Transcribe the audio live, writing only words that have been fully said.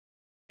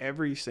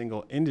every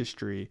single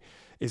industry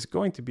is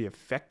going to be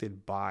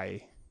affected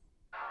by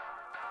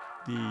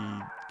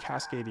the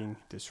cascading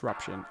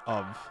disruption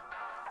of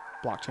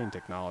blockchain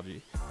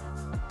technology.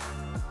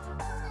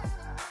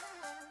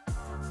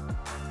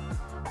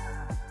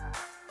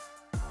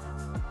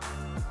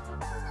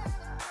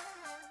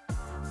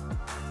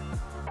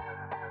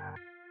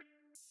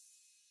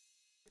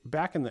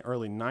 Back in the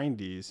early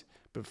 90s,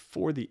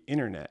 before the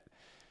internet,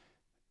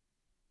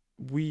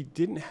 we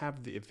didn't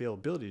have the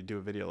availability to do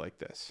a video like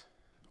this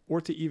or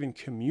to even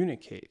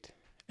communicate.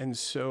 And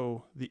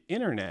so the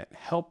internet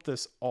helped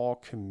us all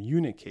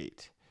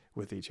communicate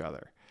with each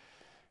other,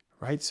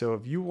 right? So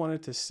if you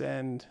wanted to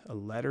send a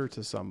letter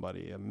to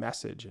somebody, a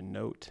message, a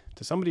note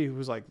to somebody who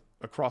was like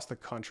across the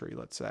country,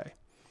 let's say,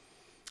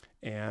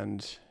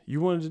 and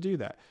you wanted to do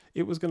that,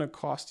 it was going to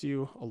cost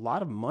you a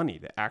lot of money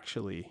to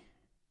actually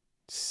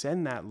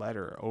send that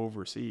letter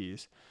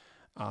overseas,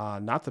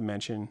 not to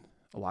mention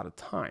a lot of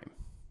time.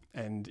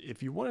 And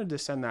if you wanted to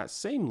send that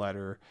same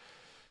letter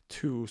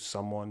to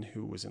someone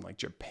who was in like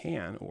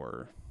Japan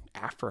or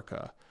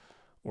Africa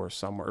or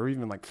somewhere, or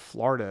even like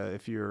Florida,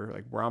 if you're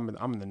like where I'm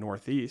in the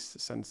Northeast,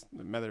 send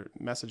a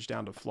message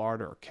down to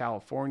Florida or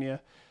California,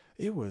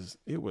 it was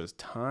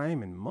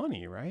time and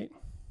money, right?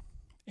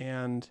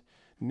 And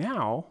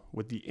now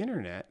with the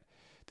internet,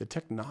 the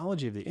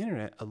technology of the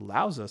internet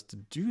allows us to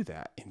do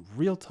that in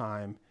real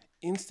time,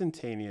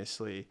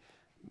 instantaneously,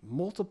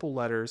 multiple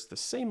letters, the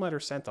same letter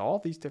sent to all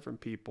these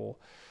different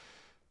people,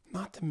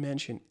 not to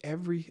mention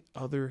every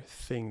other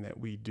thing that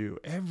we do.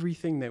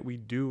 Everything that we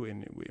do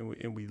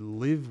and we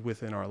live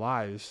within our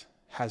lives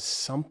has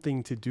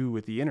something to do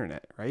with the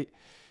internet, right?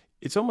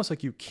 It's almost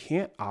like you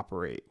can't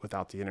operate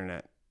without the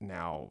internet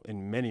now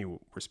in many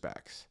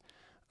respects.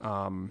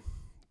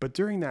 But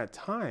during that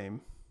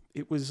time,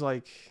 it was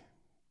like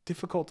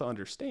difficult to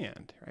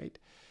understand, right?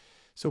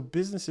 So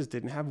businesses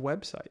didn't have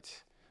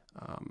websites.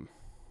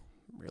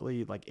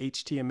 Really, like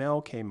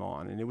HTML came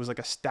on and it was like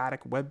a static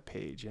web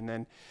page, and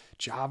then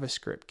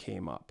JavaScript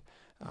came up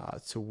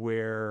to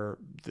where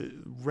the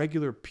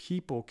regular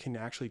people can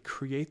actually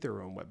create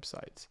their own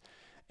websites.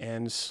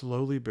 And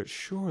slowly but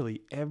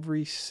surely,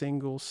 every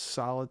single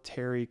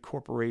solitary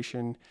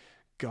corporation,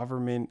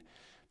 government,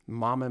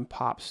 mom and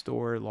pop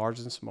store, large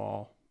and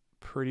small,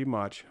 pretty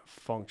much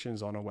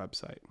functions on a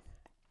website,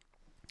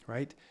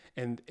 right?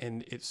 And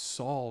it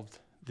solved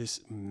this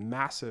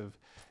massive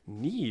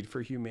need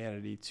for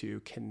humanity to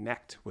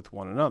connect with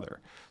one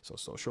another. So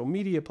social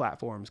media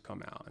platforms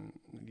come out, and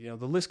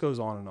the list goes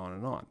on and on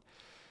and on.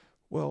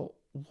 Well,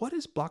 what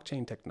is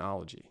blockchain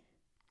technology?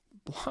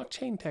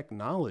 Blockchain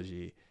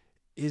technology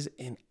is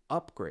an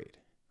upgrade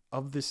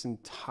of this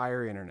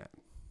entire internet,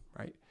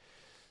 right?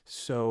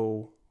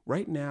 So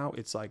right now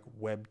it's like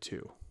Web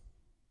 2.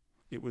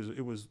 It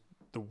was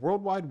the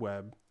World Wide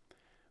Web,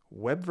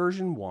 Web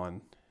version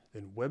 1,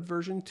 then Web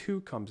version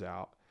 2 comes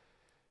out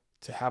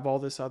to have all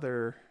this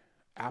other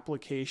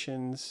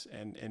applications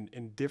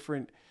and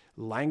different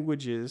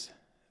languages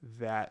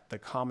that the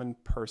common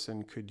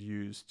person could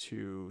use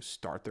to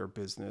start their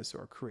business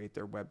or create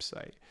their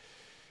website.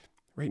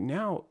 Right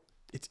now,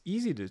 it's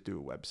easy to do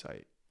a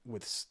website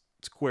with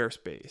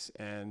Squarespace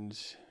and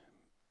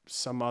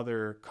some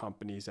other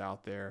companies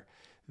out there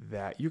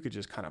that you could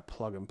just kind of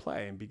plug and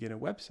play and begin a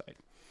website.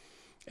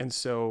 And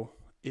so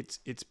it's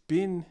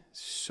been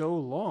so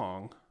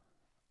long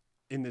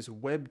in this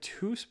Web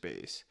 2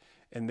 space,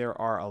 and there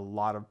are a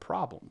lot of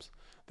problems.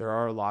 There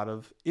are a lot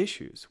of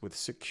issues with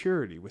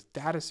security, with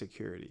data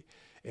security,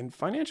 and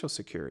financial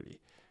security,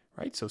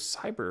 right? So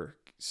cyber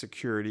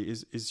security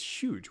is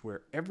huge,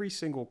 where every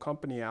single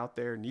company out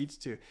there needs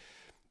to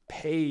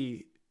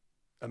pay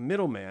a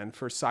middleman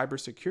for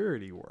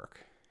cybersecurity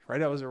work,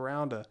 right? I was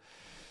around a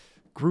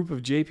group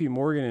of JP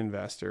Morgan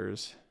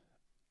investors,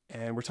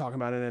 and we're talking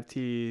about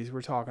NFTs,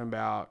 we're talking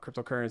about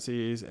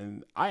cryptocurrencies,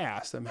 and I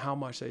asked them how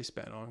much they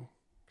spent on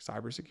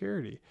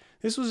cybersecurity.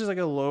 This was just like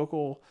a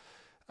local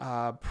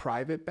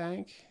private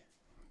bank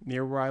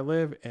near where I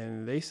live,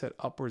 and they said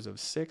upwards of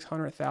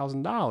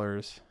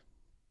 $600,000,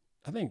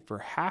 I think, for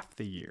half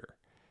the year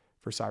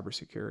for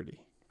cybersecurity.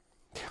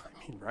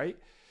 I mean, right?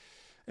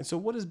 And so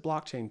what is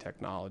blockchain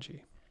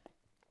technology?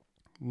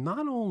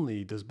 Not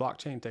only does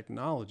blockchain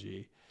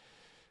technology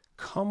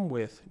come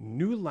with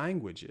new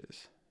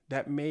languages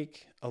that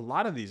make a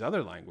lot of these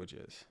other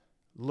languages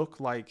look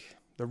like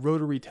the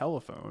rotary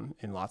telephone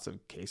in lots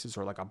of cases,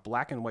 or like a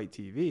black and white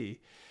TV.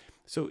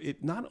 So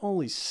it not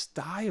only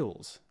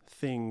styles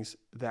things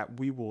that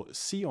we will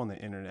see on the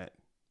internet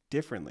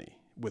differently,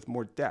 with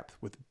more depth,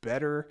 with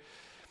better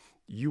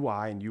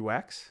UI and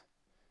UX,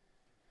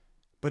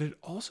 but it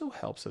also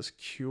helps us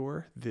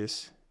cure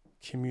this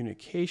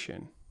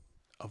communication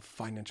of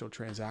financial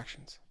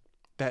transactions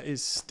that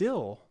is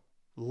still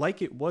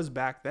like it was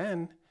back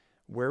then,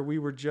 where we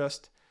were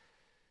just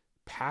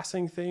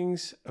passing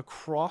things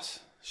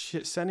across,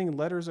 sending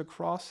letters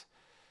across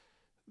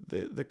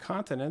the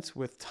continents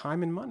with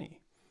time and money.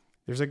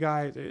 There's a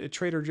guy at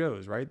Trader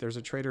Joe's, right? There's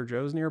a Trader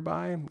Joe's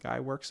nearby. Guy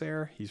works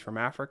there. He's from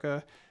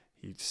Africa.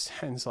 He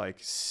sends like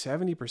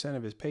 70%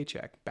 of his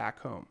paycheck back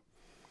home.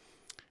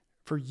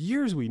 For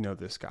years, we know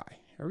this guy.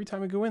 Every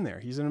time we go in there,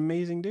 he's an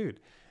amazing dude.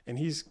 And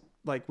he's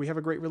like, we have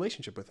a great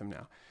relationship with him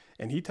now.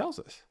 And he tells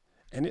us.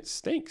 And it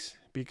stinks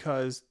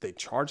because they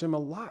charge him a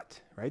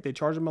lot, right? They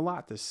charge him a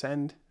lot to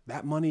send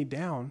that money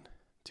down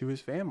to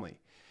his family.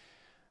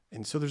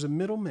 And so there's a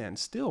middleman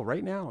still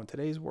right now in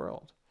today's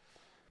world.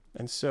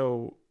 And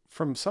so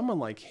from someone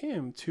like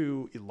him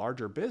to a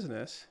larger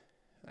business,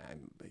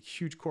 a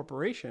huge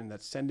corporation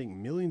that's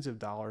sending millions of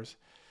dollars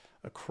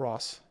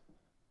across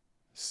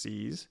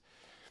seas,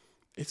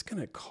 it's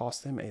going to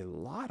cost them a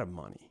lot of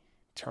money,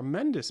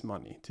 tremendous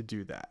money to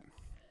do that.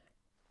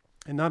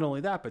 And not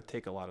only that, but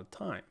take a lot of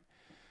time.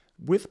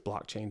 With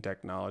blockchain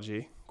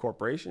technology,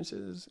 corporations,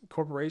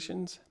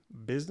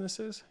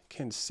 businesses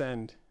can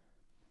send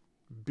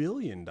 $1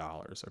 billion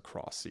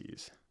across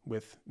seas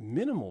with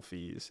minimal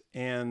fees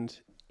and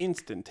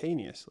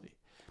instantaneously.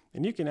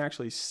 And you can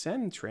actually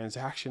send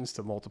transactions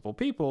to multiple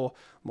people,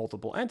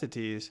 multiple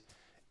entities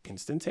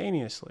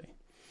instantaneously.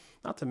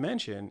 Not to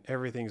mention,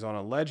 everything's on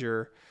a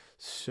ledger,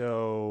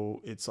 so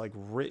it's like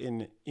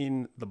written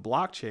in the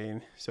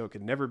blockchain, so it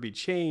can never be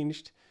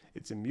changed.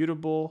 It's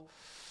immutable.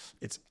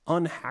 It's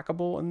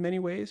unhackable in many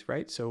ways,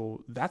 right?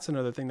 So that's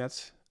another thing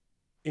that's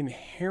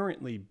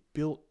inherently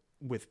built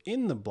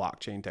within the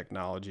blockchain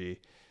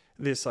technology,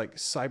 this like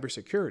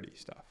cybersecurity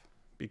stuff,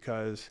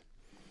 because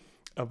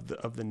of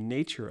the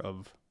nature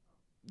of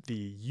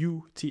the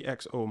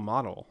UTXO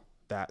model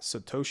that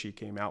Satoshi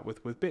came out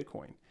with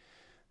Bitcoin,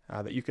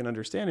 that you can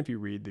understand if you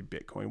read the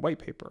Bitcoin white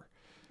paper.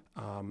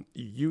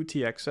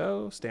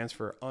 UTXO stands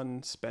for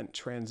unspent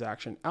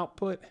transaction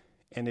output,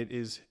 and it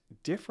is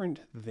different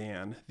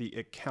than the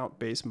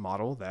account-based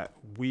model that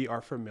we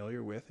are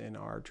familiar with in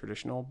our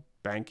traditional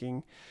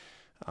banking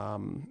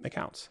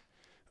accounts.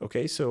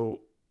 Okay,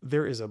 so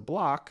there is a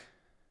block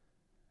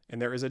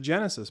and there is a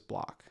Genesis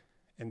block.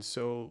 And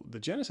so the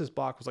Genesis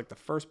block was like the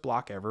first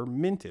block ever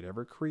minted,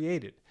 ever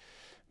created.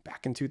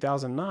 Back in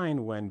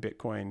 2009, when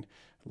Bitcoin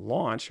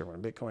launched, or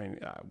when Bitcoin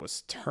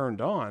was turned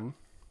on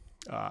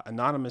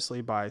anonymously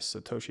by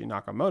Satoshi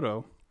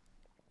Nakamoto,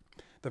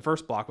 the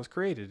first block was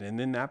created. And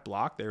in that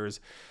block, there is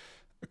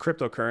a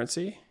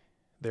cryptocurrency,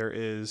 there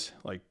is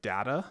like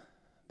data,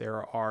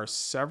 there are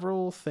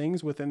several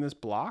things within this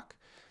block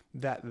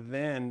that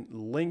then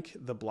link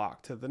the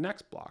block to the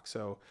next block.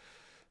 So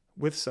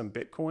with some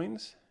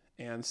Bitcoins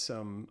and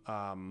some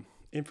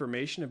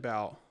information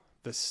about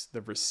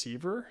the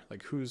receiver,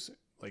 like who's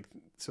like,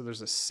 so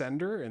there's a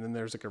sender and then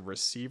there's like a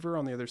receiver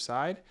on the other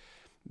side,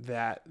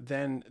 that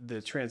then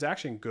the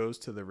transaction goes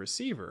to the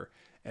receiver.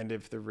 And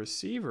if the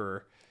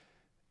receiver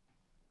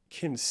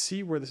can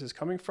see where this is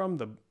coming from,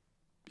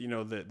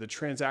 the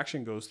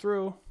transaction goes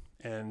through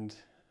and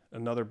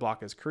another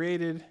block is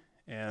created.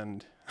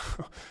 And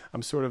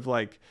I'm sort of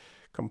like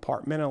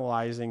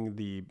compartmentalizing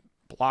the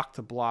block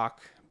to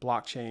block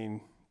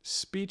blockchain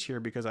speech here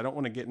because I don't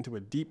want to get into a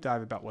deep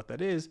dive about what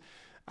that is.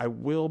 I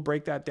will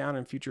break that down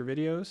in future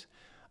videos.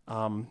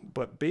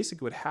 But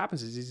basically what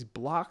happens is these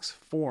blocks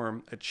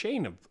form a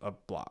chain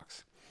of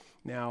blocks.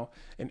 Now,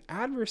 an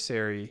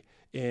adversary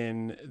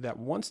that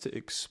wants to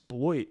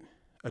exploit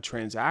a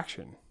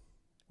transaction,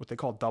 what they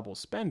call double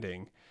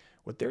spending,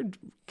 what they're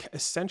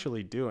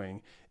essentially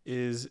doing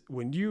is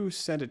when you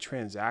send a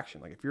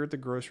transaction, like if you're at the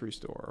grocery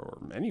store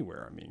or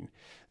anywhere,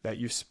 that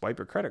you swipe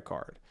a credit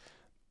card,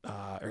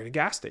 or at a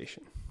gas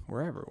station,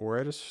 wherever, or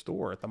at a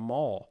store, at the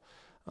mall,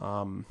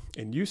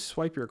 and you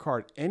swipe your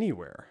card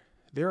anywhere,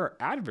 there are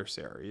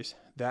adversaries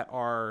that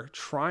are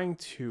trying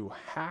to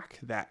hack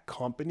that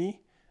company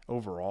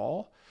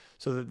overall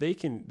so that they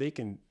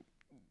can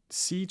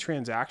see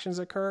transactions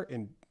occur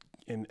and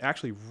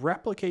actually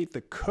replicate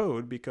the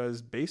code,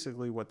 because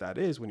basically what that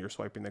is when you're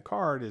swiping the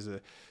card is a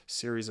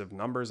series of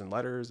numbers and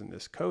letters and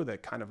this code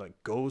that kind of like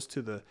goes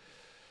to the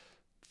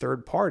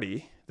third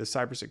party, the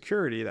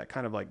cybersecurity that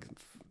kind of like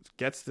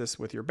gets this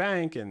with your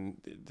bank, and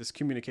this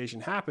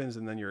communication happens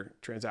and then your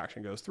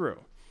transaction goes through.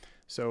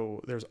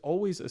 So there's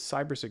always a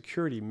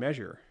cybersecurity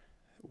measure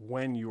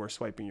when you are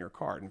swiping your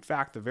card. In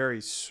fact, the very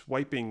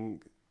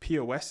swiping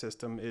POS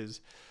system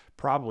is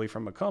probably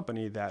from a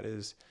company that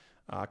is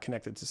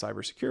connected to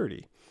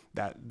cybersecurity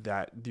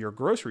that your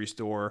grocery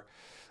store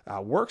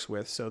works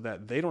with, so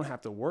that they don't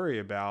have to worry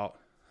about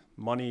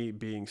money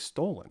being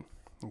stolen.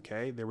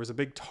 Okay, there was a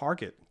big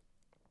Target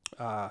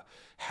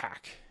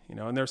hack,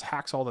 and there's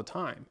hacks all the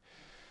time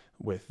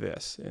with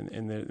this,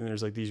 and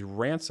there's like these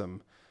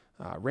ransom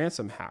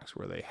hacks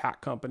where they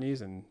hack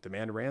companies and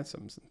demand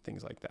ransoms and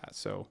things like that.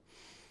 So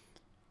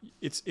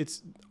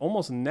it's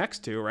almost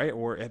next to, right,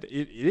 or it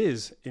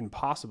is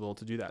impossible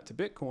to do that to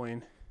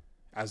Bitcoin,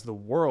 as the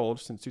world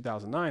since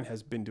 2009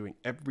 has been doing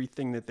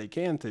everything that they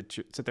can to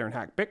sit there and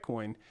hack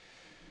Bitcoin.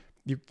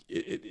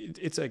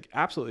 It's like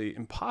absolutely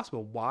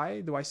impossible. Why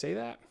do I say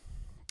that?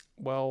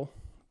 Well,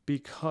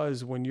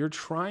 because when you're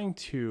trying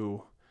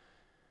to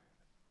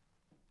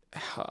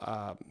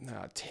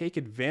take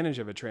advantage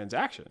of a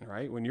transaction,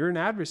 right? When you're an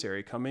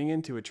adversary coming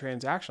into a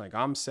transaction, like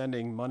I'm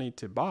sending money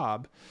to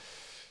Bob,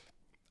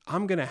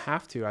 I'm going to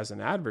have to, as an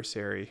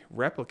adversary,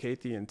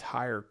 replicate the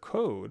entire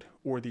code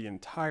or the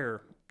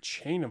entire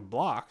chain of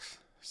blocks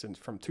since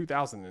from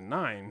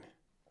 2009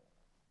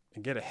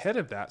 and get ahead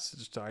of that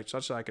such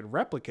that I could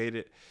replicate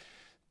it,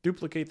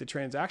 duplicate the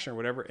transaction or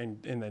whatever,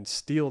 and then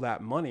steal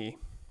that money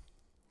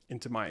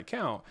into my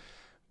account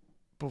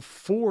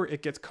before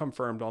it gets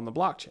confirmed on the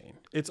blockchain.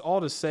 It's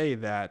all to say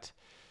that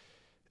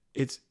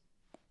it's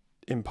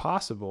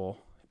impossible.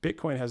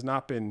 Bitcoin has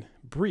not been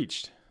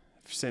breached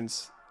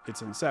since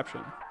its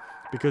inception,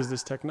 because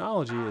this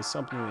technology is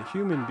something that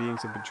human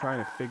beings have been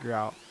trying to figure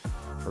out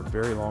for a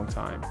very long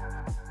time.